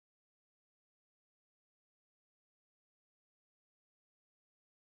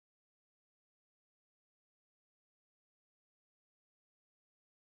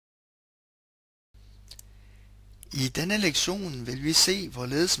I denne lektion vil vi se,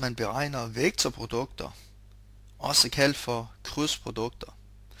 hvorledes man beregner vektorprodukter, også kaldt for krydsprodukter.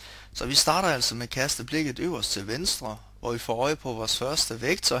 Så vi starter altså med at kaste blikket øverst til venstre, hvor vi får øje på vores første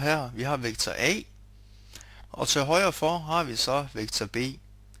vektor her. Vi har vektor A, og til højre for har vi så vektor B.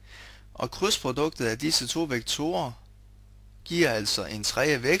 Og krydsproduktet af disse to vektorer giver altså en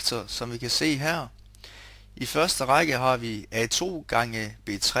tredje vektor, som vi kan se her. I første række har vi A2 gange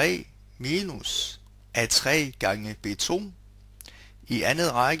B3 minus A3 gange B2. I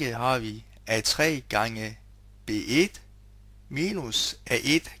andet række har vi A3 gange B1 minus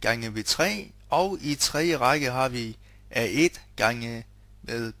A1 gange B3. Og i tredje række har vi A1 gange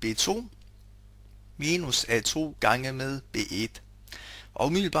med B2 minus A2 gange med B1. Og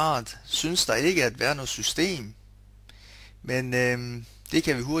umiddelbart synes der ikke at være noget system, men det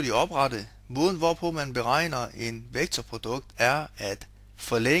kan vi hurtigt oprette. Måden hvorpå man beregner en vektorprodukt er at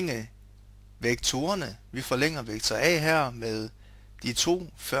forlænge vektorerne. Vi forlænger vektor A her med de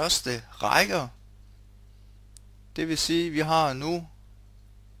to første rækker. Det vil sige, at vi har nu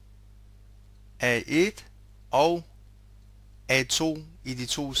A1 og A2 i de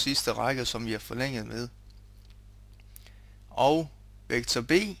to sidste rækker, som vi har forlænget med. Og vektor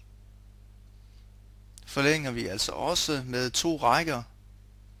B forlænger vi altså også med to rækker.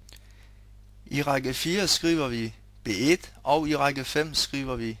 I række 4 skriver vi B1, og i række 5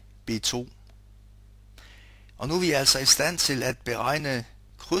 skriver vi B2. Og nu er vi altså i stand til at beregne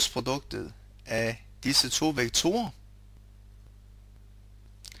krydsproduktet af disse to vektorer.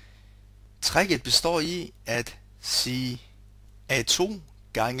 Tricket består i at sige A2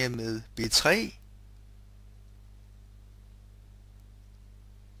 gange med B3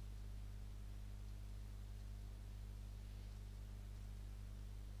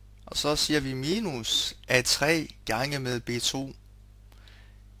 og så siger vi minus A3 gange med B2.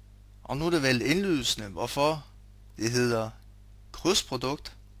 Og nu er det vel indlysende, hvorfor det hedder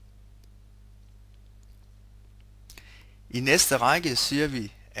krydsprodukt. I næste række siger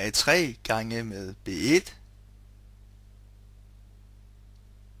vi A3 gange med B1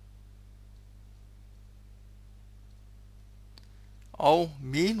 og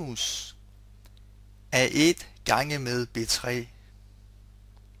minus A1 gange med B3.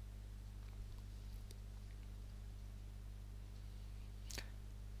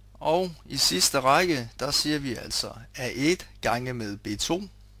 Og i sidste række, der siger vi altså A1 gange med B2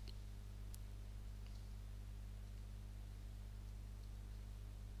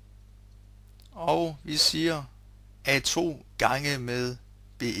 og vi siger A2 gange med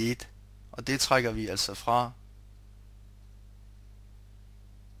B1, og det trækker vi altså fra.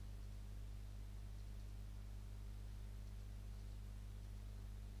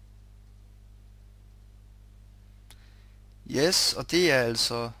 Yes, og det er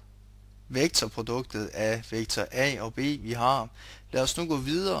altså vektorproduktet af vektor A og B, vi har. Lad os nu gå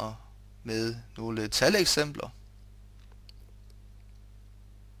videre med nogle taleksempler.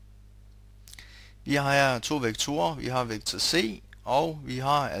 Vi har her to vektorer. Vi har vektor C, og vi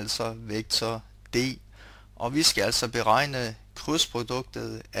har altså vektor D. Og vi skal altså beregne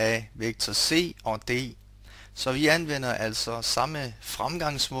krydsproduktet af vektor C og D. Så vi anvender altså samme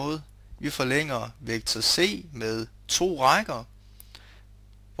fremgangsmåde. Vi forlænger vektor C med to rækker,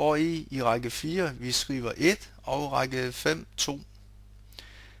 hvor i række 4 vi skriver 1 og række 5 2.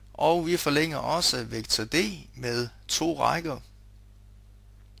 Og vi forlænger også vektor D med to rækker.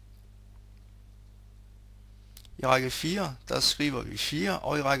 I række 4 der skriver vi 4,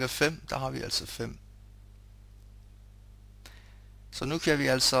 og i række 5 der har vi altså 5. Så nu kan vi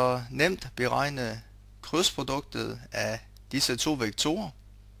altså nemt beregne krydsproduktet af disse to vektorer.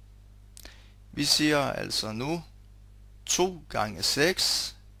 Vi siger altså nu 2 gange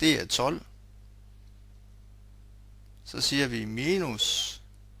 6, det er 12. Så siger vi minus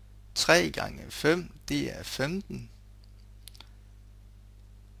 3 gange 5, det er 15.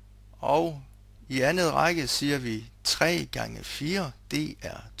 Og i andet række siger vi 3 gange 4, det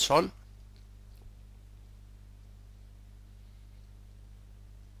er 12.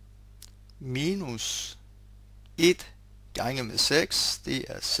 Minus 1 gange med 6, det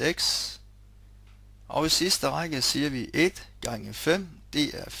er 6. Og i sidste række siger vi 1 gange 5,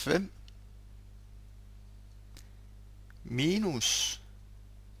 det er 5. Minus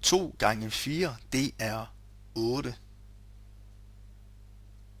 2 gange 4, det er 8.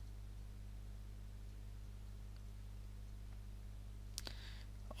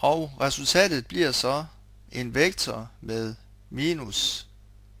 Og resultatet bliver så en vektor med minus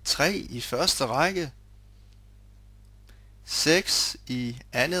 3 i første række, 6 i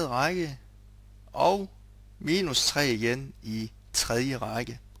andet række, og minus 3 igen i tredje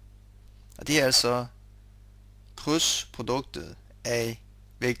række. Og det er altså krydsproduktet af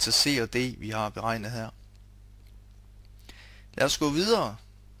vektor C og D, vi har beregnet her. Lad os gå videre.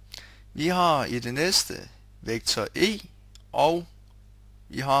 Vi har i det næste vektor E, og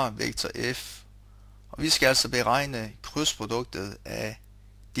vi har vektor F. Og vi skal altså beregne krydsproduktet af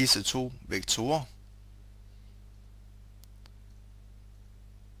disse to vektorer.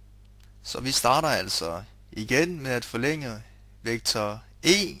 Så vi starter altså igen med at forlænge vektor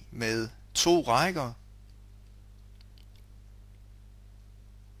E med 2 rækker.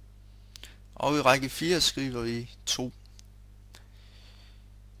 Og i række 4 skriver vi 2.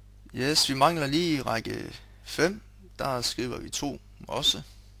 Yes, vi mangler lige i række 5. Der skriver vi 2 også.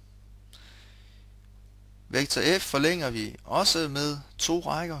 Vektor F forlænger vi også med 2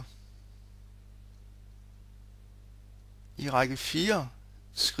 rækker. I række 4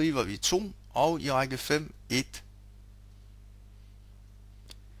 skriver vi 2, og i række 5 1.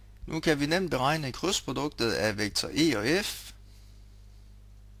 Nu kan vi nemt beregne krydsproduktet af vektor E og F.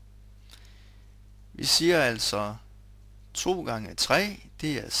 Vi siger altså 2 gange 3,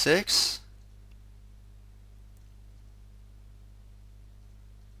 det er 6.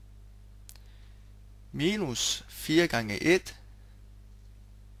 Minus 4 gange 1.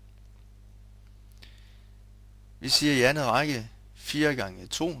 Vi siger i anden række 4 gange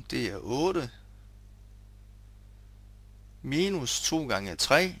 2, det er 8. Minus 2 gange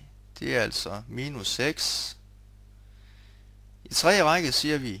 3, det er altså minus 6. I tredje række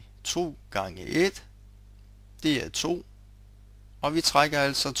siger vi 2 gange 1, det er 2. Og vi trækker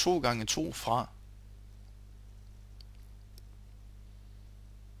altså 2 gange 2 fra.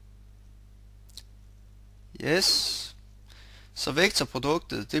 Yes. Så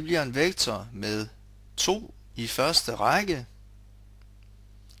vektorproduktet, det bliver en vektor med 2 i første række,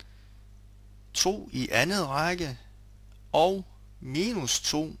 2 i andet række og minus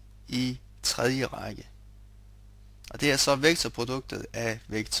 2 i tredje række. Og det er så vektorproduktet af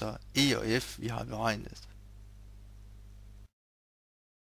vektor E og F, vi har beregnet.